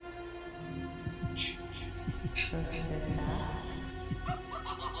So sit back.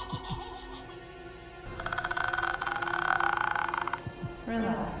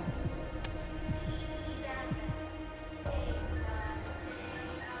 Relax.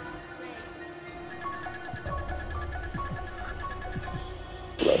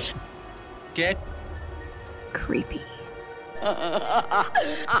 Let's get creepy.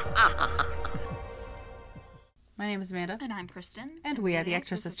 My name is Amanda. And I'm Kristin. And we are the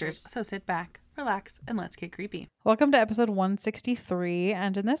Extra Sisters. So sit back, relax, and let's get creepy. Welcome to episode 163.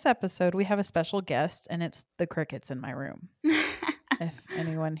 And in this episode, we have a special guest, and it's the crickets in my room. If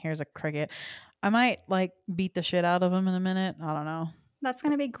anyone hears a cricket, I might beat the shit out of them in a minute. I don't know. That's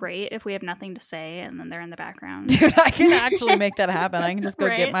going to be great if we have nothing to say and then they're in the background. Dude, I can actually make that happen. I can just go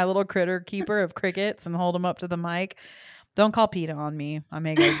Right? get my little critter keeper of crickets and hold them up to the mic. Don't call PETA on me. I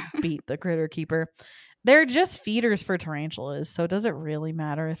may go beat the critter keeper. They're just feeders for tarantulas, so does it really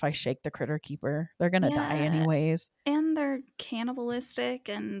matter if I shake the critter keeper? They're going to die anyways. And they're cannibalistic,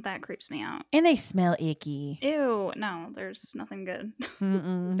 and that creeps me out. And they smell icky. Ew, no, there's nothing good.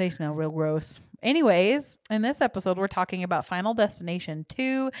 They smell real gross. Anyways, in this episode, we're talking about Final Destination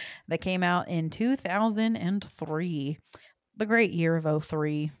 2 that came out in 2003. The great year of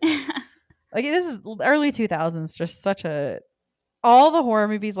 03. This is early 2000s, just such a... All the horror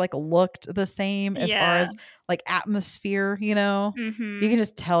movies looked the same as far as atmosphere, you know. Mm-hmm. You can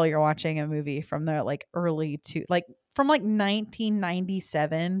just tell you're watching a movie from the early to from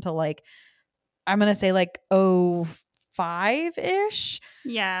 1997 to I'm gonna say 05-ish.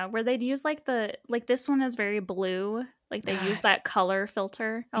 Yeah, where they'd use this one is very blue. They use that color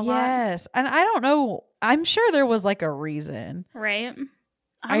filter a lot. Yes, and I don't know. I'm sure there was a reason, right?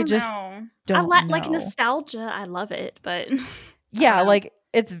 I just know. don't know. Nostalgia. I love it, but. Yeah,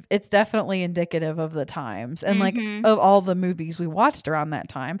 it's definitely indicative of the times and of all the movies we watched around that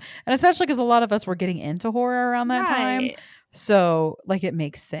time, and especially because a lot of us were getting into horror around that time, so it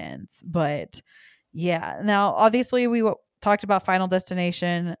makes sense. But yeah, now obviously we talked about Final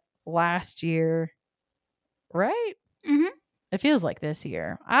Destination last year, right? Mm-hmm. It feels like this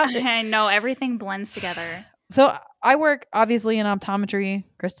year. I know, everything blends together. So I work obviously in optometry.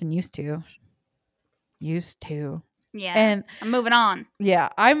 Kristin used to. Yeah. And I'm moving on. Yeah.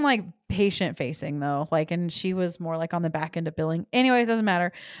 I'm patient facing though. And she was more on the back end of billing. Anyways, doesn't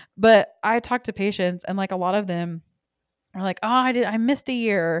matter. But I talked to patients and a lot of them are oh, I missed a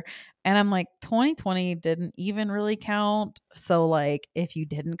year. And I'm 2020 didn't even really count. So if you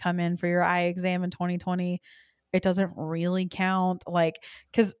didn't come in for your eye exam in 2020, it doesn't really count.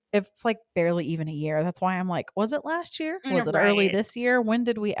 Cause it's barely even a year. That's why I'm was it last year? Was it early this year? When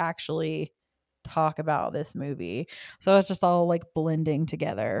did we actually talk about this movie? So it's just all blending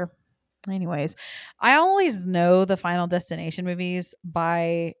together. Anyways, I always know the Final Destination movies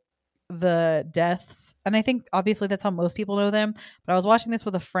by the deaths, and I think obviously that's how most people know them, but I was watching this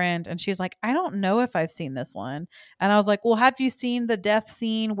with a friend and she's I don't know if I've seen this one, and I was well, have you seen the death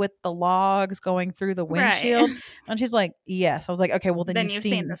scene with the logs going through the windshield? Right. And she's yes. I was okay, well then you've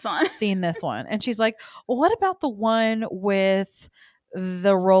seen this one. Seen this one. And she's well, what about the one with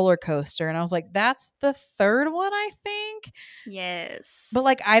the roller coaster? And I was that's the third one, I think. Yes.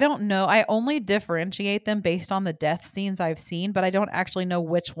 But I don't know. I only differentiate them based on the death scenes I've seen, but I don't actually know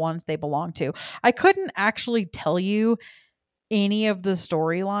which ones they belong to. I couldn't actually tell you any of the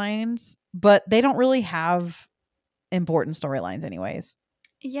storylines, but they don't really have important storylines anyways.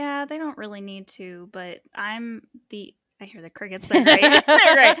 Yeah, they don't really need to, but I hear the crickets. They're great.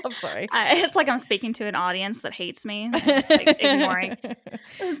 They're great. I'm sorry. It's I'm speaking to an audience that hates me. I'm just, ignoring.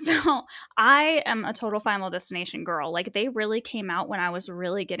 So I am a total Final Destination girl. They really came out when I was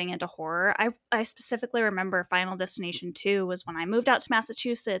really getting into horror. I specifically remember Final Destination 2 was when I moved out to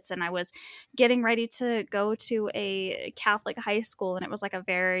Massachusetts and I was getting ready to go to a Catholic high school, and it was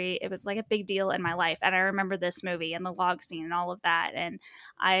it was a big deal in my life. And I remember this movie and the log scene and all of that. And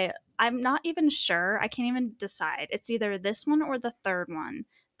I'm not even sure. I can't even decide. It's either this one or the third one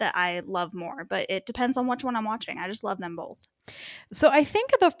that I love more, but it depends on which one I'm watching. I just love them both. So I think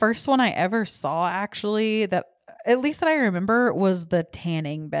the first one I ever saw, actually, that at least that I remember, was the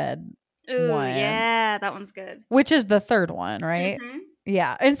tanning bed. Ooh, one. Yeah, that one's good. Which is the third one, right? Mm-hmm.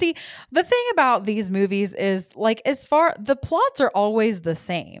 Yeah. And see, the thing about these movies is the plots are always the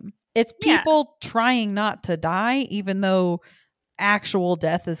same. It's people trying not to die, even though actual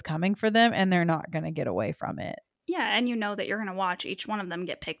death is coming for them and they're not going to get away from it. Yeah, and you know that you're going to watch each one of them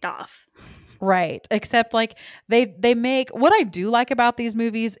get picked off. Right. Except they make, what I do like about these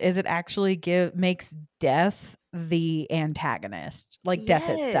movies is it actually makes death the antagonist, death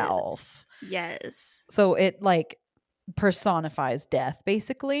itself. Yes. So it personifies death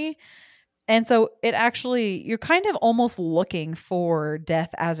basically. And so it actually, you're kind of almost looking for death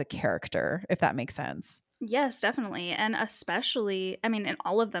as a character, if that makes sense. Yes, definitely. And especially, I mean, in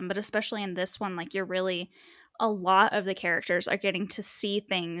all of them, but especially in this one, like, you're really, a lot of the characters are getting to see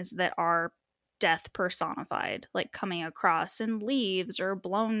things that are death personified, like coming across in leaves or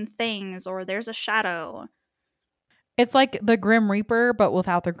blown things, or there's a shadow. It's like the Grim Reaper, but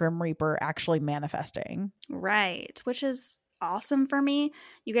without the Grim Reaper actually manifesting. Right, which is awesome for me.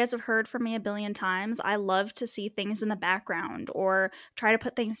 You guys have heard from me a billion times. I love to see things in the background or try to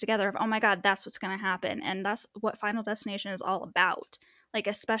put things together of, oh my God, that's what's going to happen. And that's what Final Destination is all about. Like,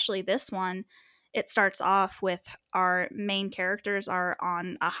 especially this one, it starts off with our main characters are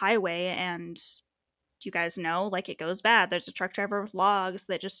on a highway, and you guys know, like, it goes bad. There's a truck driver with logs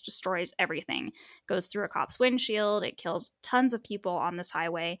that just destroys everything. Goes through a cop's windshield. It kills tons of people on this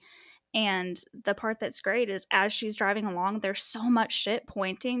highway. And the part that's great is as she's driving along, there's so much shit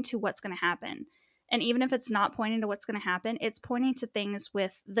pointing to what's going to happen. And even if it's not pointing to what's going to happen, it's pointing to things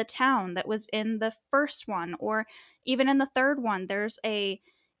with the town that was in the first one, or even in the third one.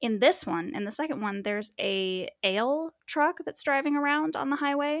 In this one, in the second one, there's a ale truck that's driving around on the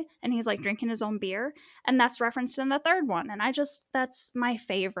highway, and he's like drinking his own beer. And that's referenced in the third one. And that's my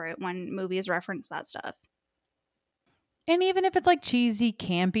favorite when movies reference that stuff. And even if it's like cheesy,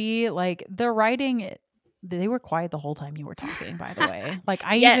 campy, like the writing, they were quiet the whole time you were talking, by the way. Like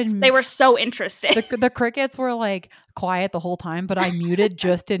they were so interested. The crickets were like quiet the whole time, but I muted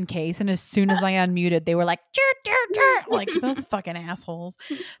just in case. And as soon as I unmuted, they were like, like those fucking assholes.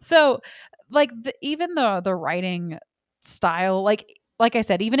 So like even the writing style, like I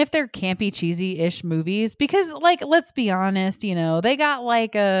said, even if they're campy, cheesy-ish movies, because like, let's be honest, you know, they got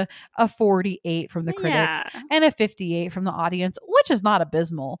like a 48 from the critics and a 58 from the audience, which is not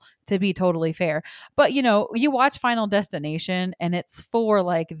abysmal, to be totally fair. But you know, you watch Final Destination and it's for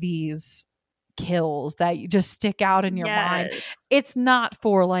like these kills that you just stick out in your mind. It's not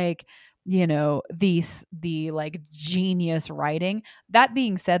for like, you know, the like genius writing. That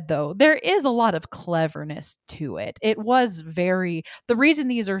being said, though, there is a lot of cleverness to it. It was the reason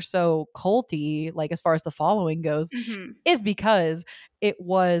these are so culty, like as far as the following goes, is because it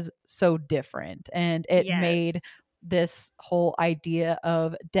was so different, and it made this whole idea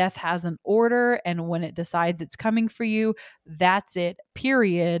of death has an order, and when it decides it's coming for you, that's it,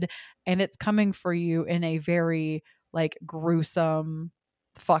 period. And it's coming for you in a very like gruesome,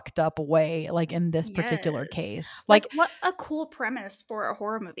 fucked up way, like in this particular case. Like, what a cool premise for a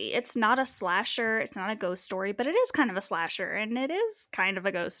horror movie. It's not a slasher, it's not a ghost story, but it is kind of a slasher, and it is kind of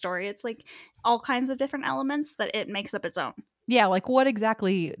a ghost story. It's like all kinds of different elements that it makes up its own. Yeah, like what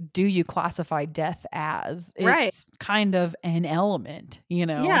exactly do you classify death as? It's kind of an element, you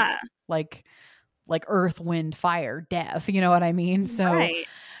know? Yeah. Like earth, wind, fire, death, you know what I mean? So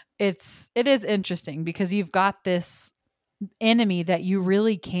it is interesting because you've got this enemy that you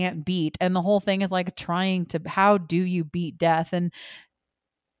really can't beat, and the whole thing is like how do you beat death? And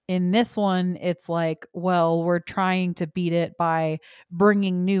in this one it's like, well, we're trying to beat it by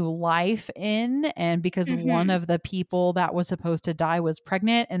bringing new life in, and because one of the people that was supposed to die was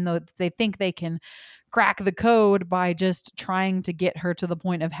pregnant, and they think they can crack the code by just trying to get her to the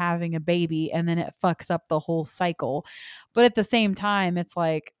point of having a baby, and then it fucks up the whole cycle. But at the same time it's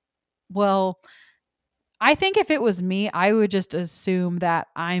like, well, I think if it was me, I would just assume that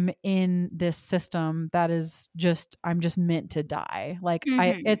I'm in this system that is I'm just meant to die. Like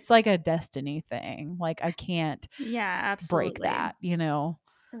it's like a destiny thing. Like I can't break that, you know?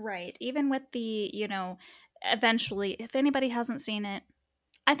 Right. Even with the, you know, eventually, if anybody hasn't seen it,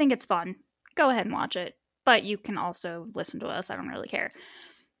 I think it's fun. Go ahead and watch it. But you can also listen to us. I don't really care.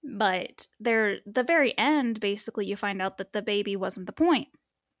 But the very end, basically, you find out that the baby wasn't the point.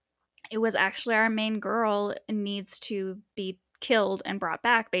 It was actually our main girl needs to be killed and brought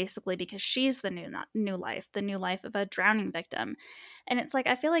back, basically, because she's the new life of a drowning victim. And it's like,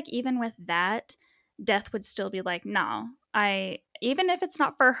 I feel like even with that, death would still be like, no, even if it's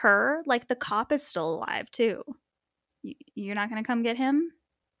not for her, like the cop is still alive too. You're not going to come get him?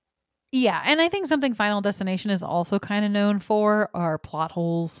 Yeah, and I think something Final Destination is also kind of known for are plot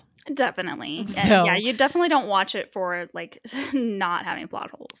holes. Definitely. So, yeah, you definitely don't watch it for like not having plot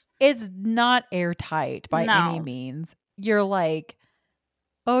holes. It's not airtight by any means. You're like,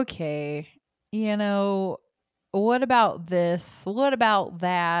 okay, you know, what about this? What about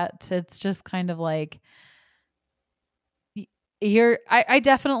that? It's just kind of like I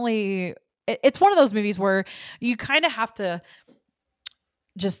definitely, it's one of those movies where you kind of have to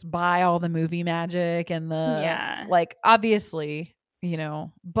just buy all the movie magic and like, obviously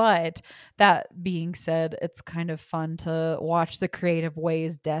But that being said, it's kind of fun to watch the creative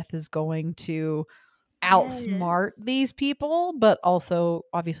ways death is going to outsmart these Yes. people, but also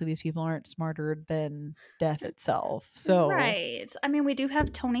obviously these people aren't smarter than death itself. So, Right. I mean, we do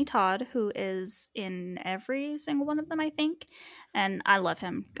have Tony Todd, who is in every single one of them, I think. And I love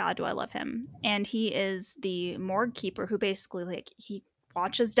him. God, do I love him. And he is the morgue keeper who basically, like, he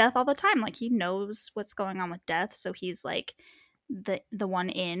watches death all the time. Like, he knows what's going on with death. So he's like the one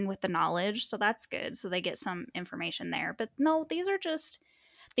in with the knowledge. So that's good. So they get some information there. But no, these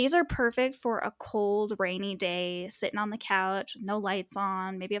are perfect for a cold, rainy day, sitting on the couch with no lights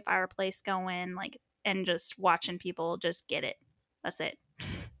on, maybe a fireplace going, like, and just watching people just get it. That's it.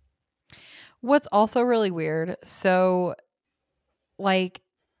 what's also really weird, so like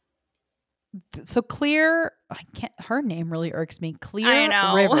Clear, I can't, her name really irks me. I Clear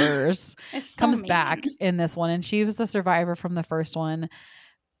know. Rivers It's so comes mean. back in this one, and she was the survivor from the first one.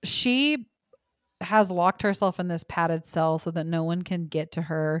 She has locked herself in this padded cell so that no one can get to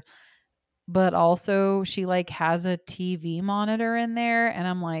her, but also she like has a TV monitor in there, and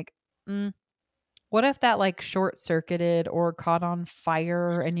I'm like, what if that like short circuited or caught on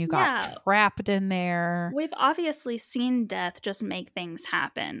fire and you got Yeah, trapped in there? we've obviously seen death just make things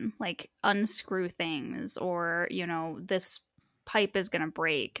happen, like unscrew things, or, this pipe is going to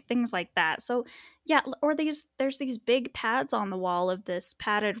break, things like that. So, yeah, or there's these big pads on the wall of this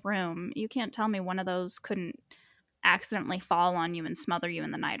padded room. You can't tell me one of those couldn't accidentally fall on you and smother you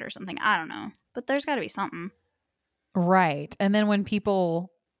in the night or something. I don't know. But there's got to be something. Right. And then when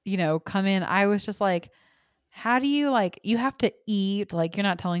people, come in, I was just like, how do you like, you have to eat, like you're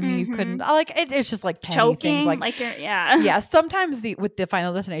not telling me you couldn't, Mm-hmm. like it's just like petty things, Choking, like like you're, yeah. yeah, sometimes with the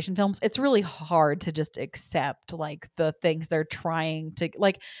Final Destination films, it's really hard to just accept like the things they're trying to,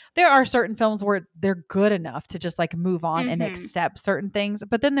 like there are certain films where they're good enough to just like move on and Mm-hmm. accept certain things,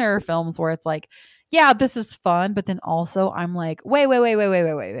 but then there are films where it's like, yeah, this is fun, but then also I'm like, wait,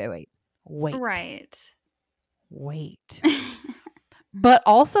 Right. wait. But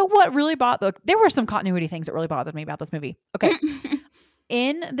also what really bothered, there were some continuity things that really bothered me about this movie. Okay.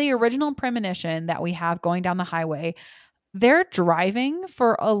 In the original premonition that we have going down the highway, they're driving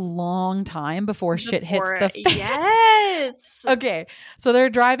for a long time before shit hits the fan. Yes. Okay. So they're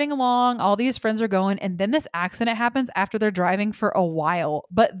driving along, all these friends are going, and then this accident happens after they're driving for a while.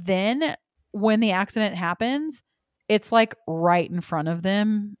 But then when the accident happens, it's like right in front of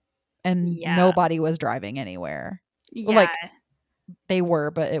them and Yeah. nobody was driving anywhere. Yeah. Like they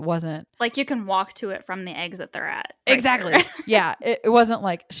were, but it wasn't. Like you can walk to it from the exit they're at. Right Exactly. there. Yeah. It wasn't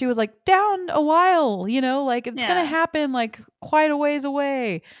like she was like down a while, like it's going to Yeah. happen like quite a ways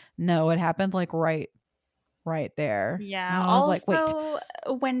away. No, it happened like right there. Yeah. And I was like, wait. Also,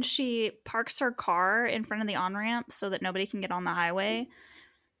 when she parks her car in front of the on ramp so that nobody can get on the highway,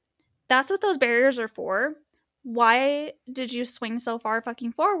 that's what those barriers are for. Why did you swing so far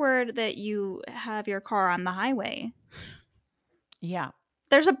fucking forward that you have your car on the highway? Yeah.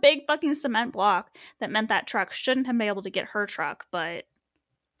 There's a big fucking cement block that meant that truck shouldn't have been able to get her truck, but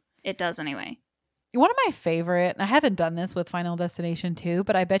it does anyway. One of my favorite, I haven't done this with Final Destination 2,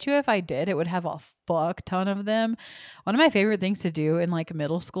 but I bet you if I did, it would have a fuck ton of them. One of my favorite things to do in like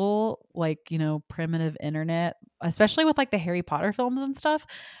middle school, like, primitive internet, especially with like the Harry Potter films and stuff.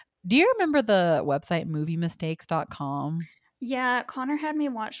 Do you remember the website moviemistakes.com? Yeah, Connor had me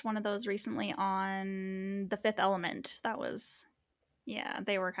watch one of those recently on The Fifth Element. That was, yeah,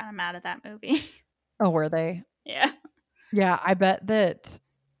 they were kind of mad at that movie. Oh, were they? Yeah. Yeah, I bet that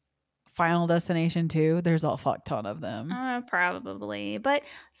Final Destination 2, there's a fuck ton of them. Probably. But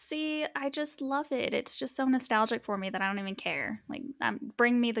see, I just love it. It's just so nostalgic for me that I don't even care. Like,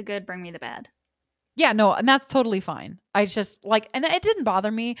 bring me the good, bring me the bad. Yeah, no, and that's totally fine. I just like, and it didn't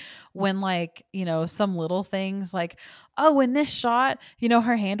bother me when like, some little things like, oh, in this shot,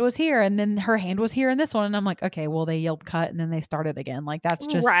 her hand was here and then her hand was here in this one. And I'm like, okay, well, they yelled cut and then they started again. Like that's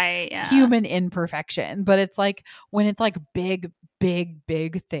just Right, yeah. human imperfection. But it's like when it's like big, big,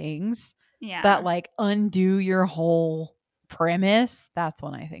 big things Yeah. that like undo your whole premise, that's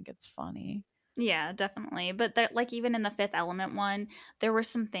when I think it's funny. Yeah, definitely. But like even in the Fifth Element one, there were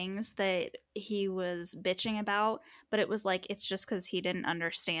some things that he was bitching about, but it was like it's just because he didn't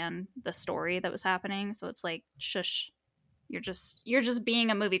understand the story that was happening. So it's like, shush, you're just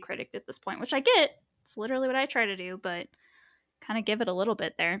being a movie critic at this point, which I get. It's literally what I try to do, but kind of give it a little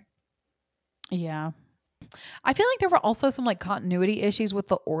bit there. Yeah. I feel like there were also some like continuity issues with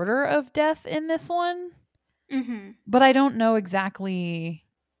the order of death in this one. Mm-hmm. But I don't know exactly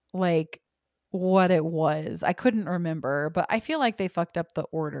like what it was. I couldn't remember, but I feel like they fucked up the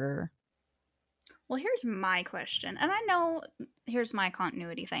order. Well, here's my question. And I know, here's my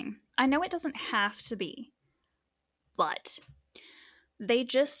continuity thing. I know it doesn't have to be, but they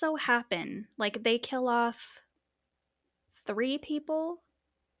just so happen, like, they kill off 3 people.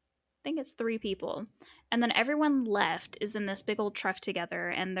 I think it's 3 people. And then everyone left is in this big old truck together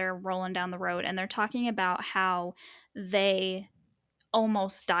and they're rolling down the road and they're talking about how they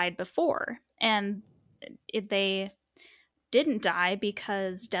almost died before. And they didn't die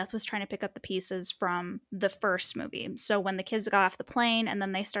because Death was trying to pick up the pieces from the first movie. So when the kids got off the plane and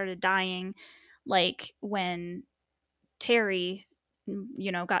then they started dying, like when Terry,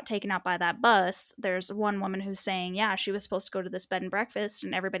 got taken out by that bus, there's one woman who's saying, yeah, she was supposed to go to this bed and breakfast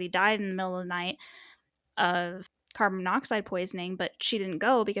and everybody died in the middle of the night of carbon monoxide poisoning, but she didn't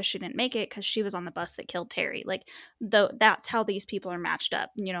go because she didn't make it because she was on the bus that killed Terry. Like, that's how these people are matched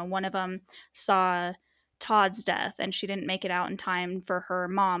up. One of them saw Todd's death and she didn't make it out in time for her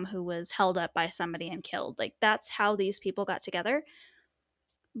mom who was held up by somebody and killed. Like, that's how these people got together.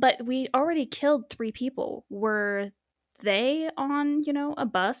 But we already killed 3 people. Were they on, a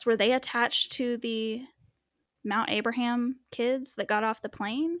bus? Were they attached to the Mount Abraham kids that got off the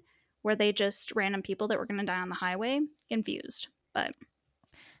plane? Were they just random people that were going to die on the highway? Confused. But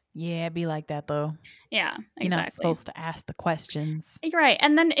yeah, it'd be like that though. Yeah, exactly. You're not supposed to ask the questions. You're right.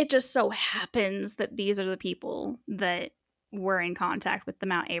 And then it just so happens that these are the people that were in contact with the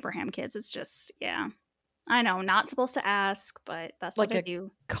Mount Abraham kids. It's just, yeah. I know, not supposed to ask, but that's like what I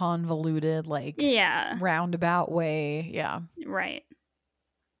do. Convoluted, roundabout way. Yeah. Right.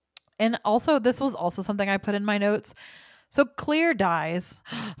 And also, this was also something I put in my notes. So Clear dies.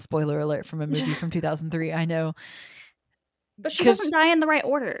 Spoiler alert from a movie from 2003. I know. But she doesn't die in the right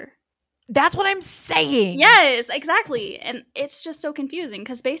order. That's what I'm saying. Yes, exactly. And it's just so confusing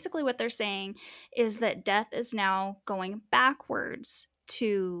because basically what they're saying is that Death is now going backwards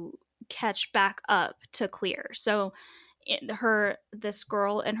to catch back up to Clear. So this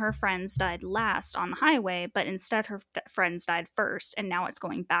girl and her friends died last on the highway, but instead her friends died first, and now it's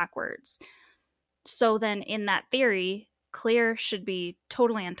going backwards. So then in that theory, Clear should be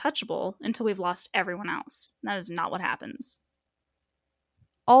totally untouchable until we've lost everyone else. That is not what happens.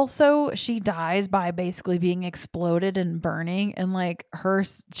 Also, she dies by basically being exploded and burning, and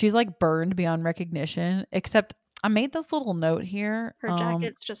she's burned beyond recognition, except I made this little note here. Her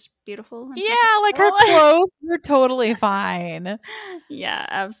jacket's just beautiful. Yeah, her clothes are totally fine. Yeah,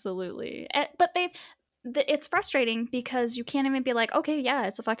 absolutely. But it's frustrating because you can't even be like, okay, yeah,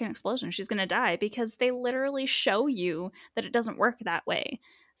 it's a fucking explosion, she's gonna die, because they literally show you that it doesn't work that way.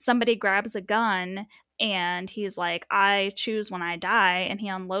 Somebody grabs a gun and he's like, I choose when I die, and he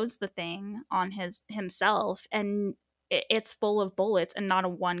unloads the thing on himself, and it's full of bullets and not a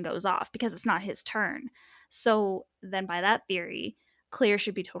one goes off because it's not his turn. So then by that theory, Clear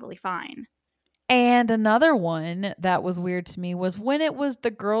should be totally fine. And another one that was weird to me was when it was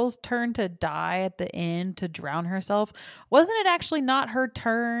the girl's turn to die at the end, to drown herself. Wasn't it actually not her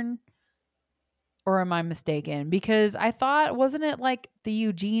turn? Or am I mistaken? Because I thought, wasn't it like the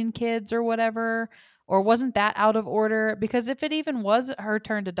Eugene kids or whatever? Or wasn't that out of order? Because if it even was her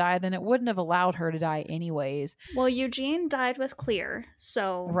turn to die, then it wouldn't have allowed her to die anyways. Well, Eugene died with Clear,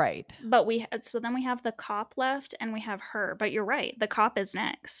 so right. But then we have the cop left, and we have her. But you're right, the cop is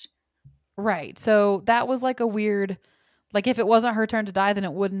next. Right. So that was like a weird, if it wasn't her turn to die, then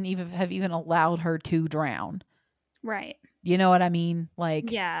it wouldn't even have allowed her to drown. Right. You know what I mean?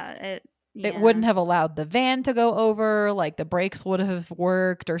 It wouldn't have allowed the van to go over, the brakes would have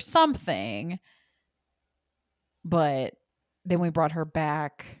worked or something. But then we brought her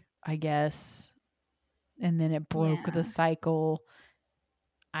back, I guess. And then it broke the cycle.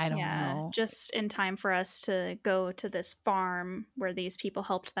 I don't know. Just in time for us to go to this farm where these people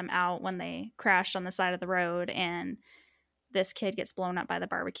helped them out when they crashed on the side of the road, and this kid gets blown up by the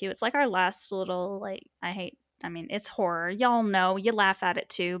barbecue. It's like our last little, it's horror. Y'all know, you laugh at it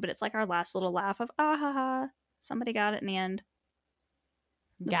too, but it's like our last little laugh of, ah ha ha, somebody got it in the end.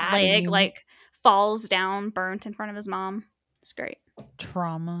 This leg, falls down, burnt in front of his mom. It's great.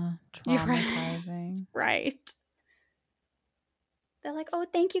 Traumatizing. Right. They're like, oh,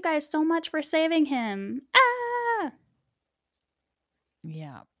 thank you guys so much for saving him. Ah!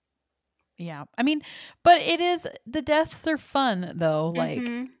 Yeah. Yeah. I mean, but the deaths are fun though,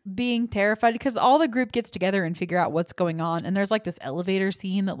 being terrified, because all the group gets together and figure out what's going on. And there's this elevator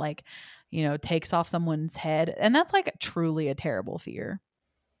scene that takes off someone's head. And that's truly a terrible fear.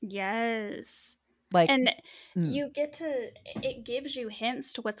 Yes. You get to, it gives you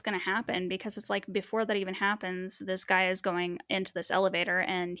hints to what's going to happen, because it's before that even happens, this guy is going into this elevator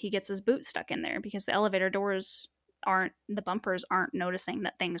and he gets his boot stuck in there because the elevator doors the bumpers aren't noticing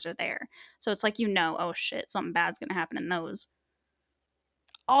that things are there. So it's like, oh shit, something bad's gonna happen in those.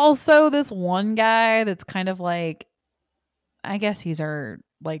 Also, this one guy that's kind of like, I guess he's our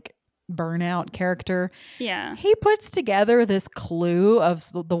like burnout character. Yeah. He puts together this clue of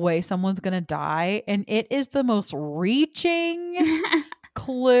the way someone's going to die, and it is the most reaching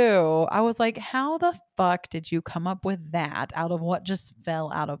clue. I was like, how the fuck did you come up with that out of what just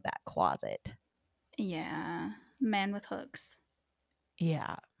fell out of that closet? Yeah. Man with hooks.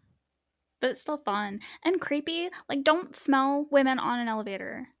 Yeah. But it's still fun and creepy. Like, don't smell women on an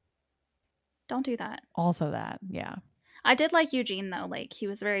elevator. Don't do that. Also that. Yeah. I did like Eugene though. Like, he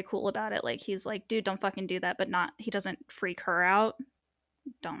was very cool about it. Like, he's like, dude, don't fucking do that, but he doesn't freak her out.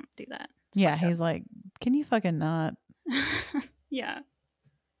 Don't do that. Yeah, he's like, can you fucking not? Yeah.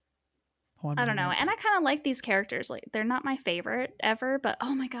 I don't know. And I kind of like these characters. Like, they're not my favorite ever, but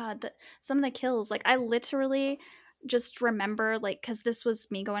oh my God, some of the kills, like, I literally just remember, like, because this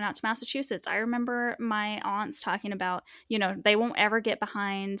was me going out to Massachusetts. I remember my aunts talking about, they won't ever get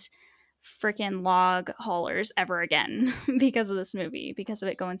behind freaking log haulers ever again because of this movie, because of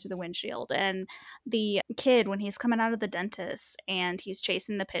it going through the windshield. And the kid, when he's coming out of the dentist and he's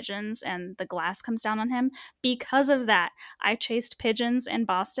chasing the pigeons and the glass comes down on him, because of that, I chased pigeons in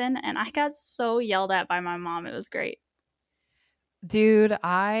Boston and I got so yelled at by my mom. It was great. Dude,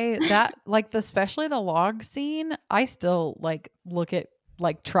 especially the log scene, I still like look at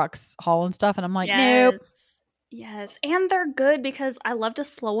like trucks hauling stuff and I'm like, yes. Nope. Yes, and they're good because I love to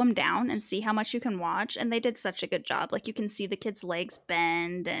slow them down and see how much you can watch, and they did such a good job. Like, you can see the kid's legs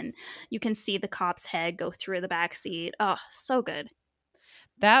bend, and you can see the cop's head go through the back seat. Oh, so good.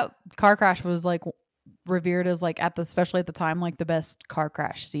 That car crash was like revered as like especially at the time, like the best car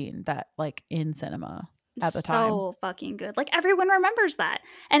crash scene that like in cinema at the time. So fucking good. Like, everyone remembers that,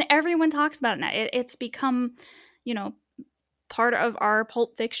 and everyone talks about it now. It's become, part of our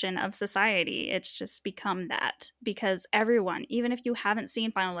Pulp Fiction of society. It's just become that because everyone, even if you haven't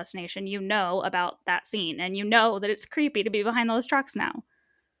seen Final Destination, you know about that scene and you know that it's creepy to be behind those trucks now.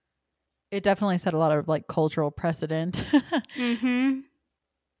 It definitely set a lot of like cultural precedent. Mm-hmm.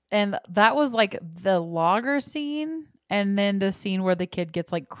 And that was like the logger scene, and then the scene where the kid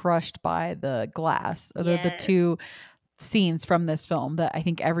gets like crushed by the glass. Or the two scenes from this film that I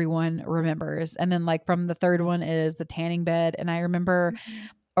think everyone remembers. And then like from the third one is the tanning bed, and I remember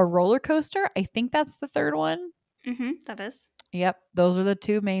a roller coaster. I think that's the third one. Mm-hmm, that is. Yep, those are the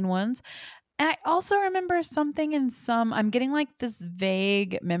two main ones. And I also remember something I'm getting like this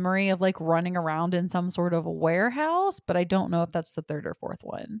vague memory of like running around in some sort of warehouse, but I don't know if that's the third or fourth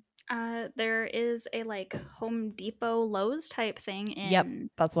one. There is a like Home Depot Lowe's type thing in. Yep,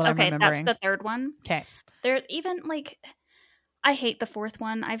 that's what I'm remembering. Okay, that's the third one. Okay. There's even like, I hate the fourth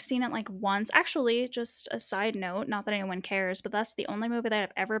one. I've seen it like once. Actually, just a side note, not that anyone cares, but that's the only movie that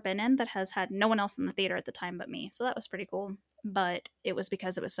I've ever been in that has had no one else in the theater at the time but me. So that was pretty cool. But it was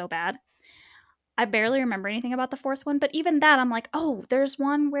because it was so bad. I barely remember anything about the fourth one, but even that, I'm like, oh, there's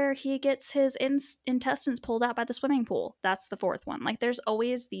one where he gets his intestines pulled out by the swimming pool. That's the fourth one. Like, there's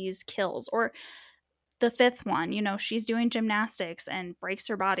always these kills. Or the fifth one, she's doing gymnastics and breaks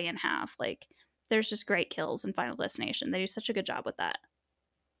her body in half. Like, there's just great kills in Final Destination. They do such a good job with that.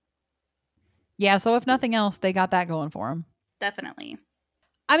 Yeah, so if nothing else, they got that going for them. Definitely.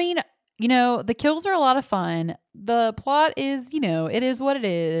 I mean, the kills are a lot of fun. The plot is, it is what it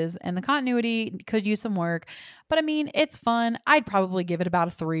is. And the continuity could use some work. But I mean, it's fun. I'd probably give it about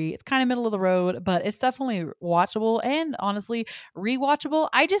a 3. It's kind of middle of the road, but it's definitely watchable and honestly rewatchable.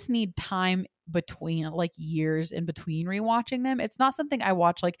 I just need time between, like years in between rewatching them. It's not something I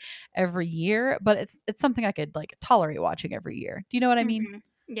watch like every year, but it's something I could like tolerate watching every year. Do you know what I mean? Mm-hmm.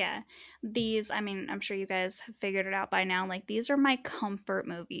 Yeah. These, I mean, I'm sure you guys have figured it out by now. Like, these are my comfort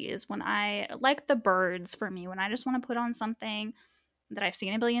movies when I, like The Birds for me, when I just want to put on something that I've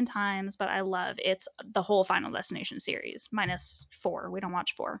seen a billion times, but I love. It's the whole Final Destination series, minus 4. We don't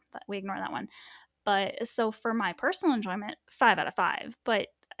watch 4. We ignore that one. But so for my personal enjoyment, 5 out of 5. But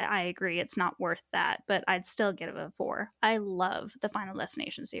I agree, it's not worth that. But I'd still give it a 4. I love the Final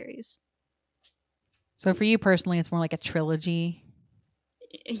Destination series. So for you personally, it's more like a trilogy?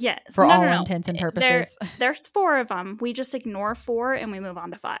 Yes. For all intents and purposes. There's 4 of them. We just ignore 4 and we move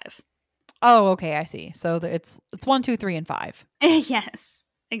on to 5. Oh, okay. I see. So it's 1, 2, 3, and 5. Yes,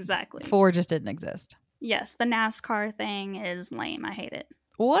 exactly. 4 just didn't exist. Yes. The NASCAR thing is lame. I hate it.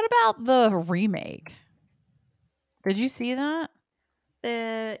 What about the remake? Did you see that?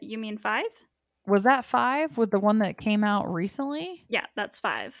 You mean 5? Was that 5 with the one that came out recently? Yeah, that's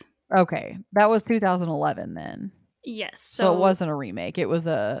 5. Okay. That was 2011 then. Yes. So it wasn't a remake. It was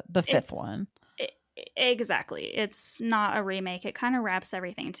the 5th one. Exactly. It's not a remake. It kind of wraps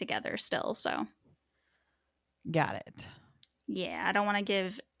everything together still. So, Got it. yeah, I don't want to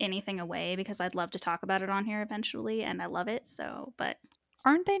give anything away because I'd love to talk about it on here eventually, and I love it. So, but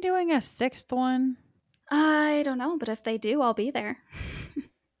Aren't they doing a 6th one? I don't know. But if they do, I'll be there.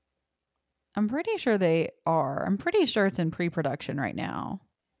 I'm pretty sure they are. I'm pretty sure it's in pre-production right now.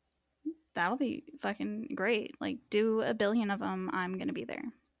 That'll be fucking great. Like, do a billion of them. I'm going to be there.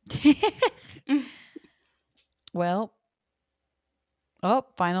 Well,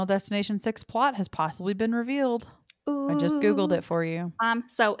 Final Destination 6 plot has possibly been revealed. Ooh, I just Googled it for you. I'm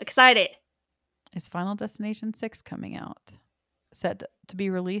so excited. Is Final Destination 6 coming out? Set to be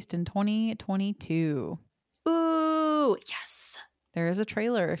released in 2022. Ooh, yes. There is a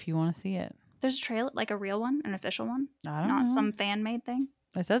trailer if you want to see it. There's a trailer, like a real one, an official one? I don't Not know. some fan-made thing?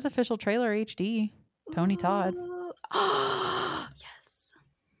 It says official trailer HD. Tony Todd. Yes.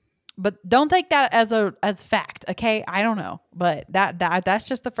 But don't take that as fact, okay? I don't know. But that's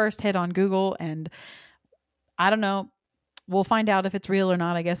just the first hit on Google, and I don't know. We'll find out if it's real or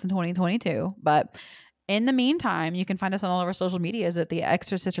not, I guess, in 2022. But in the meantime, you can find us on all of our social medias at the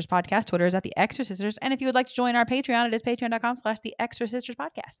Extra Sisters Podcast. Twitter is at the Extra Sisters. And if you would like to join our Patreon, it is patreon.com/the Extra Sisters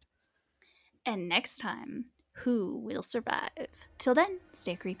Podcast. And next time, who will survive? Till then,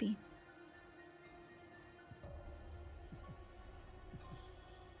 stay creepy.